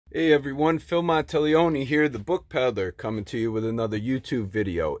Hey everyone, Phil Monteleone here, the Book Peddler, coming to you with another YouTube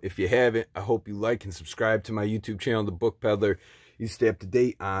video. If you haven't, I hope you like and subscribe to my YouTube channel, the Book Peddler. You stay up to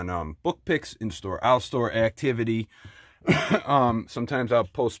date on book picks, in-store, out-store activity. Sometimes I'll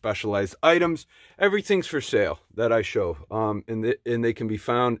post specialized items. Everything's for sale that I show, and they can be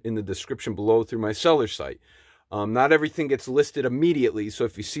found in the description below through my seller site. Not everything gets listed immediately, so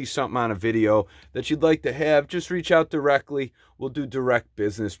if you see something on a video that you'd like to have, just reach out directly. We'll do direct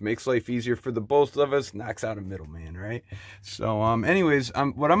business. Makes life easier for the both of us, knocks out a middleman, right? So anyways,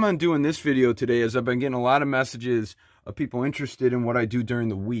 what I'm going to do in this video today is I've been getting a lot of messages of people interested in what I do during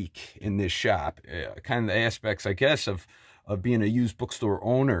the week in this shop. Kind of the aspects, I guess, of being a used bookstore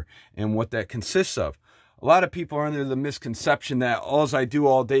owner and what that consists of. A lot of people are under the misconception that all I do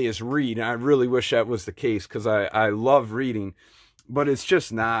all day is read. And I really wish that was the case because I love reading, but it's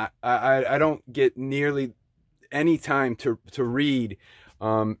just not. I don't get nearly any time to read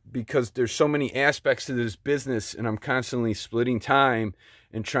because there's so many aspects to this business and I'm constantly splitting time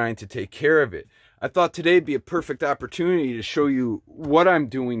and trying to take care of it. I thought today would be a perfect opportunity to show you what I'm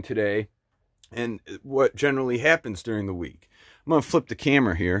doing today and what generally happens during the week. I'm going to flip the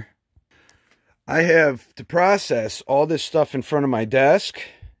camera here. I have to process all this stuff in front of my desk,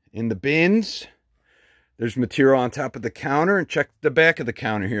 in the bins. There's material on top of the counter, and check the back of the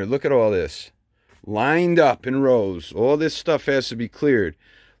counter here. Look at all this. Lined up in rows. All this stuff has to be cleared.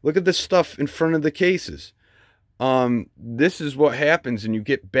 Look at the stuff in front of the cases. This is what happens, and you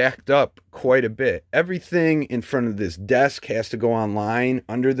get backed up quite a bit. Everything in front of this desk has to go online,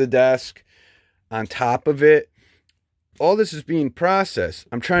 under the desk, on top of it. All this is being processed.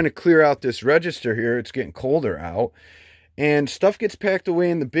 I'm trying to clear out this register here. It's getting colder out. And stuff gets packed away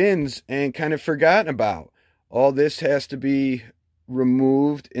in the bins and kind of forgotten about. All this has to be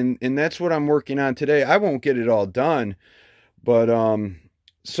removed. And that's what I'm working on today. I won't get it all done. But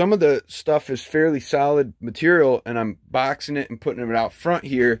some of the stuff is fairly solid material. And I'm boxing it and putting it out front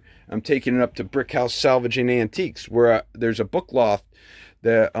here. I'm taking it up to Brick House Salvage and Antiques, where there's a book loft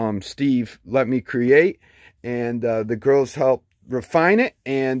that Steve let me create. And the girls help refine it,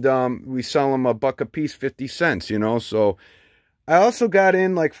 and we sell them $1 a piece, 50 cents, you know. So I also got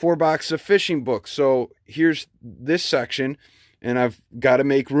in like 4 boxes of fishing books. So here's this section, and I've got to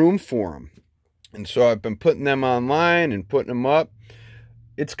make room for them. And so I've been putting them online and putting them up.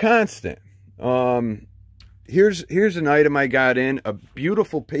 It's constant. Here's an item I got in, a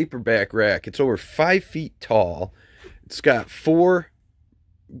beautiful paperback rack. It's over 5 feet tall. It's got 4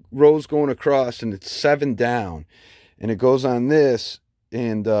 rows going across, and it's 7 down, and it goes on this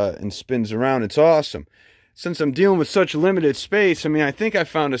and spins around. It's awesome. Since I'm dealing with such limited space, I mean, I think I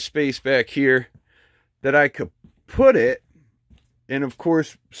found a space back here that I could put it. And of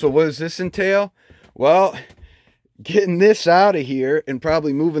course, so what does this entail? Well, getting this out of here and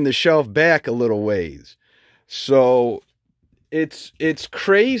probably moving the shelf back a little ways. So it's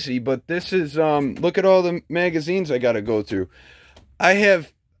crazy, but this is look at all the magazines I got to go through. I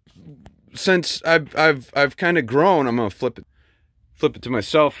have, since I've kind of grown, I'm gonna flip it to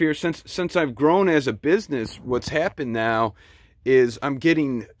myself here. Since I've grown as a business, what's happened now is I'm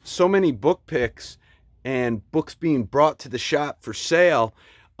getting so many book picks and books being brought to the shop for sale,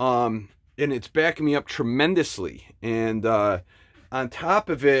 and it's backing me up tremendously. And on top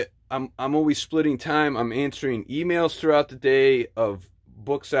of it, I'm always splitting time. I'm answering emails throughout the day of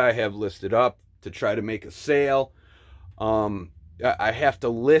books I have listed up to try to make a sale. I have to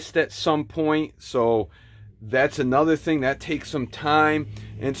list at some point, so that's another thing that takes some time.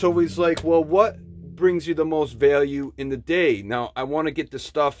 And it's always like, well, what brings you the most value in the day? Now, I want to get the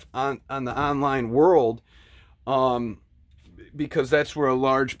stuff on the online world because that's where a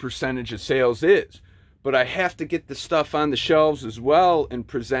large percentage of sales is. But I have to get the stuff on the shelves as well and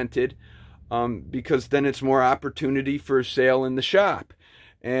presented because then it's more opportunity for a sale in the shop.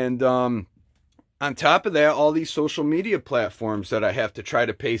 And on top of that, all these social media platforms that I have to try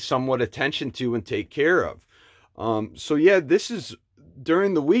to pay somewhat attention to and take care of. So yeah, this is,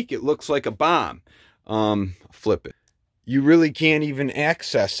 during the week, it looks like a bomb. Flip it. You really can't even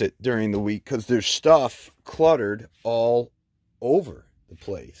access it during the week because there's stuff cluttered all over the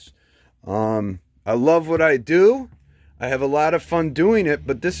place. I love what I do. I have a lot of fun doing it,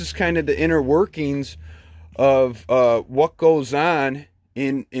 but this is kind of the inner workings of what goes on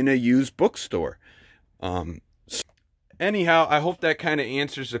in a used bookstore. So anyhow, I hope that kind of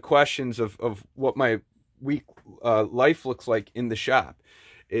answers the questions of what my week life looks like in the shop.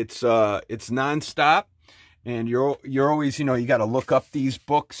 It's nonstop, and you're always, you know, you got to look up these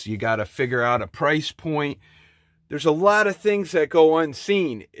books. You got to figure out a price point. there's a lot of things that go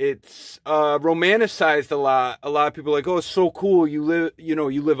unseen. It's romanticized a lot. A lot of people are like, oh, it's so cool. You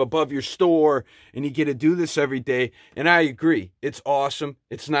live above your store and you get to do this every day. And I agree. It's awesome.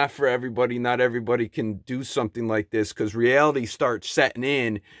 It's not for everybody. Not everybody can do something like this, because reality starts setting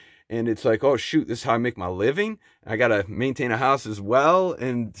in. And it's like, oh, shoot, this is how I make my living. I got to maintain a house as well.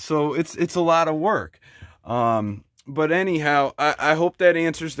 And so it's a lot of work. But anyhow, I hope that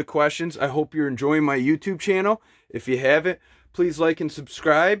answers the questions. I hope you're enjoying my YouTube channel. If you haven't, please like and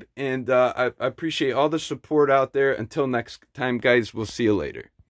subscribe. And I appreciate all the support out there. Until next time, guys, we'll see you later.